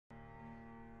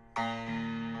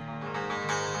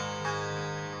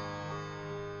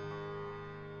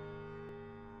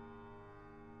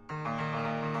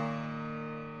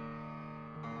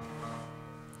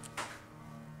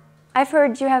I've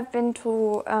heard you have been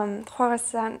to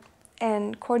Khorasan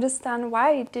and Kurdistan.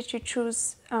 Why did you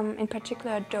choose in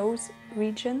particular those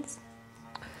regions?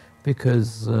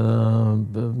 Because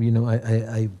you know,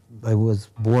 I was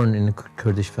born in a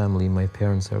Kurdish family. My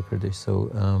parents are Kurdish, so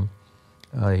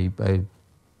I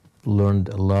learned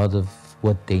a lot of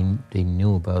what they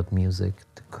knew about music,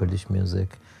 the Kurdish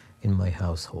music, in my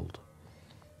household,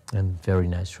 and very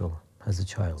natural as a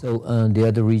child. So the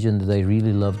other region that I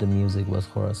really loved the music was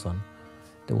Khorasan,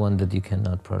 the one that you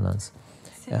cannot pronounce.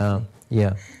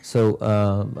 Yeah, so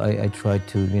I tried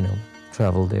to, you know,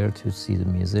 travel there to see the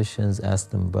musicians,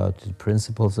 ask them about the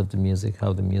principles of the music,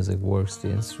 how the music works, the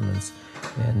instruments,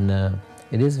 and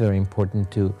it is very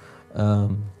important to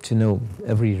know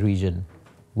every region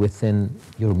within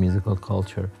your musical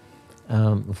culture.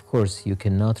 Of course, you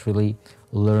cannot really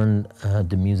learn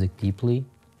the music deeply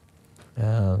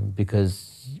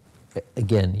because,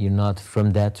 again, you're not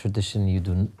from that tradition. You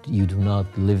do not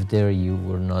live there. You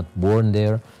were not born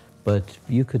there, but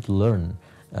you could learn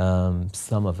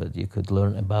some of it. You could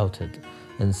learn about it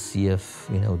and see if,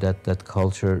 you know, that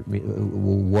culture,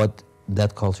 what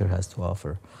that culture has to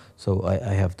offer. So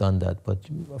I have done that, but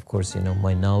of course, you know,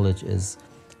 my knowledge is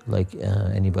like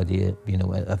anybody, you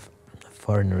know, a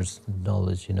foreigner's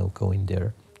knowledge, you know, going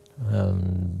there,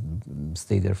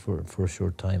 stay there for a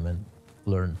short time and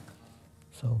learn.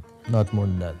 So not more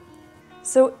than that.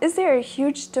 So is there a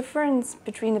huge difference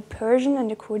between the Persian and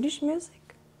the Kurdish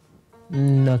music?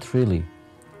 Not really.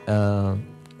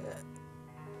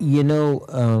 You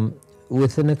know,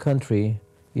 within a country,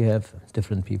 you have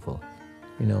different people,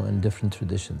 you know, and different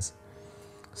traditions.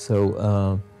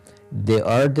 So they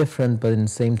are different, but in the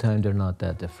same time, they're not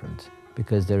that different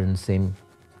because they're in the same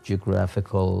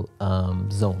geographical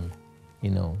zone,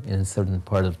 you know, in a certain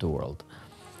part of the world.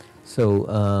 So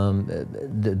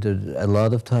a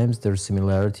lot of times there are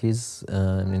similarities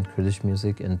in Kurdish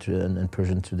music and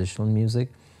Persian traditional music,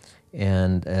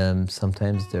 and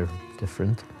sometimes they're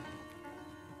different.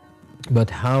 But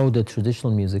how the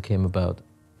traditional music came about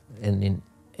in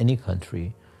any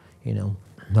country, you know,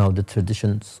 how the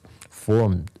traditions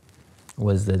formed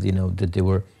was that, you know, that there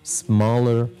were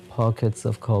smaller pockets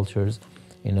of cultures,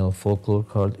 you know, folklore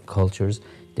cultures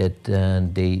that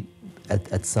they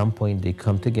at some point they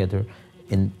come together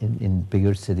in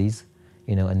bigger cities,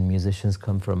 you know, and musicians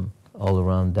come from all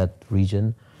around that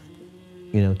region,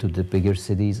 you know, to the bigger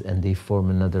cities, and they form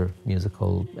another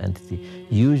musical entity.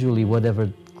 Usually,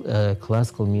 whatever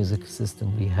classical music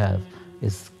system we have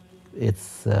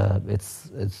it's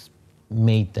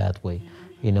made that way.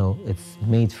 You know, it's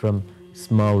made from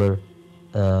smaller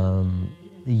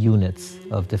units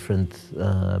of different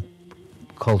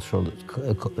cultural,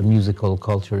 musical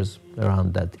cultures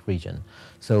around that region.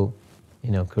 So,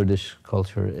 you know, Kurdish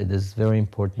culture, it is very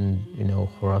important, you know,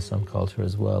 Khorasan culture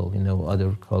as well, you know,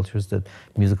 other cultures that,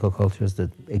 musical cultures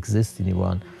that exist in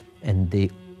Iran, and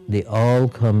they all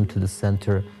come to the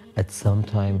center at some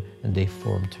time and they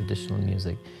form traditional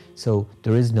music. So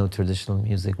there is no traditional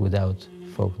music without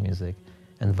folk music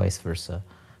and vice versa.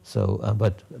 So,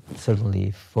 but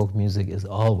certainly folk music is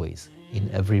always in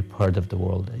every part of the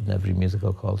world, in every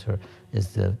musical culture, is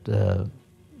the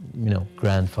you know,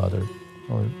 grandfather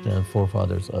or the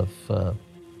forefathers of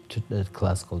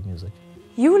classical music.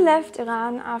 You left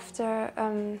Iran after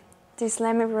the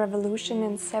Islamic Revolution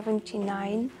in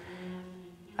 '79.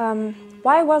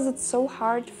 Why was it so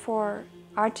hard for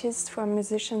artists, for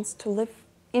musicians to live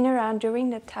in Iran during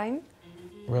that time?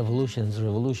 Revolution is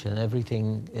revolution.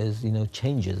 Everything is, you know,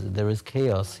 changes. There is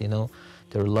chaos, you know.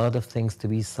 There are a lot of things to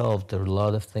be solved. There are a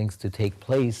lot of things to take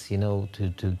place, you know,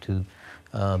 to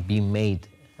be made.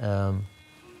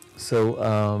 So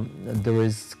there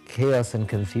is chaos and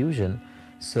confusion.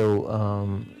 So,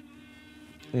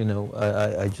 you know,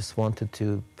 I just wanted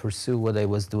to pursue what I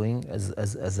was doing as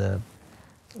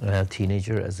a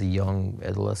teenager, as a young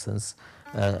adolescent,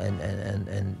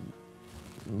 and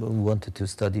wanted to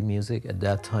study music. At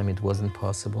that time, it wasn't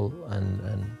possible, and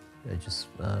I just,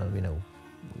 you know,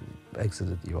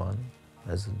 exited Iran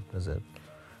as a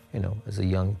you know, as a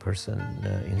young person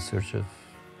in search of,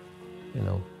 you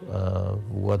know,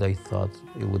 what I thought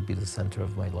it would be the center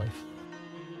of my life.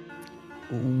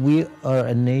 We are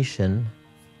a nation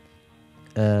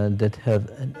that have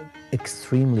an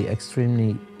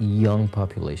extremely young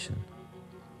population.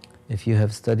 If you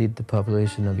have studied the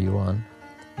population of Iran,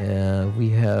 we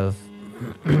have,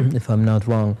 if I'm not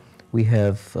wrong, we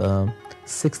have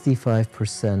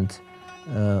 65%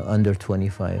 under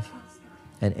 25,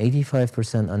 and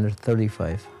 85% under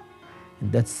 35.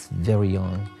 And that's very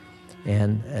young.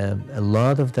 And a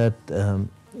lot of that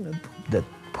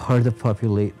part of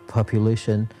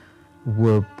population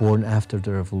were born after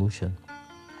the revolution.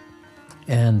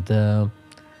 And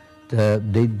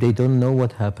they don't know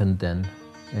what happened then.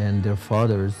 And their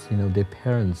fathers, their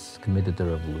parents committed the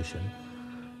revolution.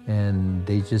 And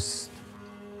they just,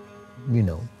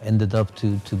 ended up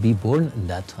to be born in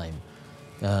that time.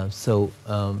 So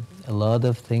a lot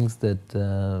of things that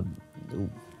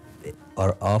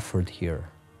are offered here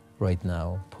right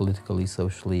now, politically,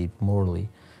 socially, morally,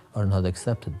 are not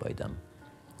accepted by them.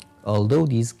 Although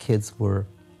these kids were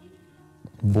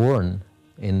born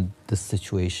in this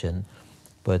situation,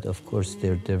 but of course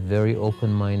they're very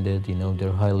open-minded.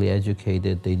 They're highly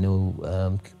educated. They know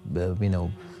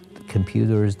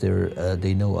computers.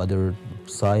 They know other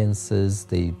sciences.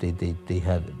 They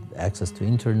have access to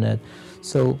internet.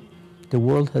 So the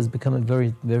world has become a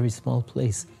very, very small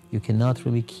place. You cannot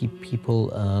really keep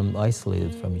people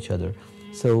isolated from each other.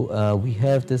 So we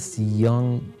have this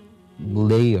young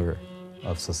layer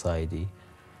of society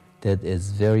that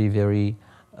is very, very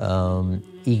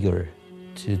eager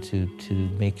to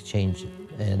make change,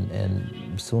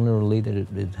 and sooner or later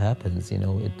it happens.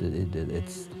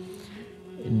 It's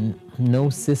no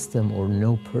system or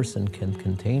no person can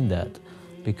contain that,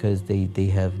 because they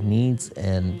have needs,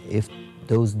 and if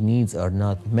those needs are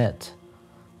not met,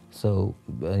 so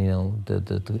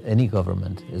any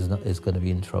government is going to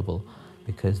be in trouble,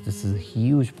 because this is a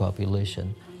huge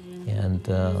population, and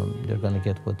they're going to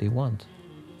get what they want.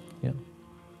 Yeah.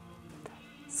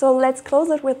 So let's close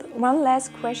it with one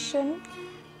last question.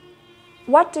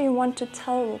 What do you want to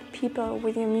tell people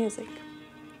with your music?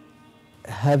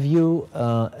 Have you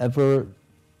ever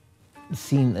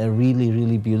seen a really,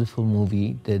 really beautiful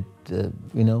movie that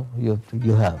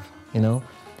you have,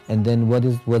 and then what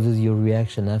is your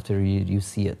reaction after you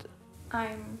see it?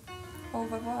 I'm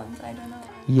overwhelmed. I don't know.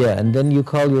 Yeah, and then you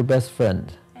call your best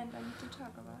friend. And I need to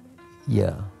talk about it.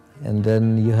 Yeah, and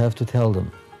then you have to tell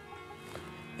them,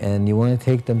 and you want to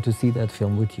take them to see that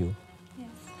film with you.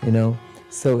 Yes.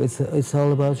 So it's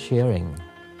all about sharing.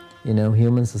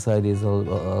 Human society is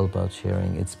all about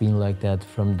sharing. It's been like that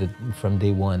from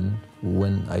day one.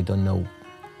 When I don't know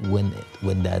when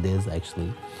that is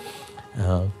actually,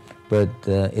 but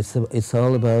it's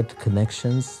all about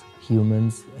connections,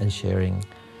 humans, and sharing.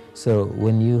 So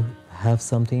when you have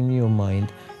something in your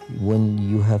mind, when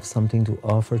you have something to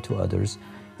offer to others,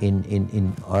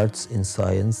 in arts, in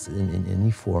science, in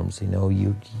any forms,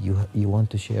 you want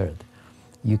to share it.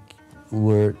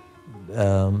 We're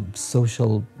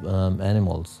social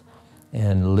animals,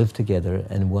 and live together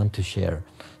and want to share.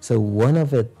 So one of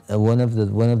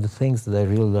the things that I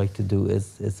really like to do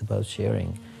is about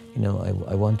sharing.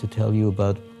 I want to tell you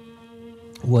about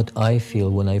what I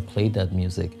feel when I play that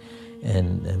music,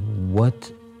 and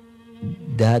what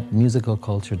that musical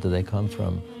culture that I come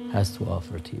from has to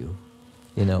offer to you.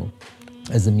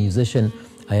 As a musician,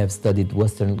 I have studied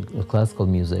Western classical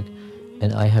music,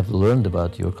 and I have learned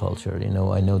about your culture.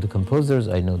 I know the composers,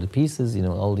 I know the pieces,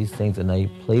 all these things, and I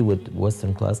play with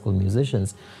Western classical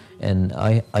musicians, and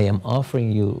I am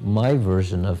offering you my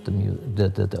version of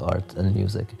the art and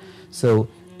music. So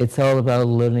it's all about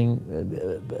learning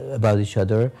about each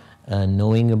other, and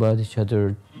knowing about each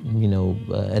other,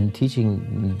 and teaching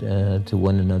to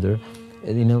one another.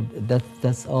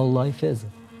 That's all life is.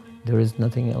 There is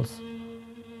nothing else.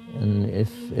 And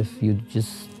if you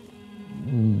just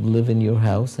live in your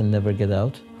house and never get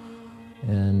out,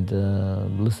 and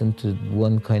listen to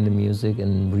one kind of music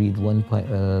and read one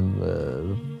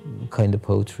kind of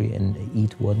poetry and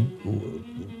eat one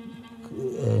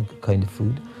kind of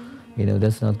food,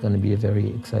 that's not going to be a very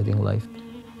exciting life.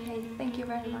 Okay, thank you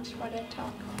very much for that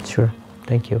talk. Sure,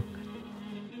 thank you.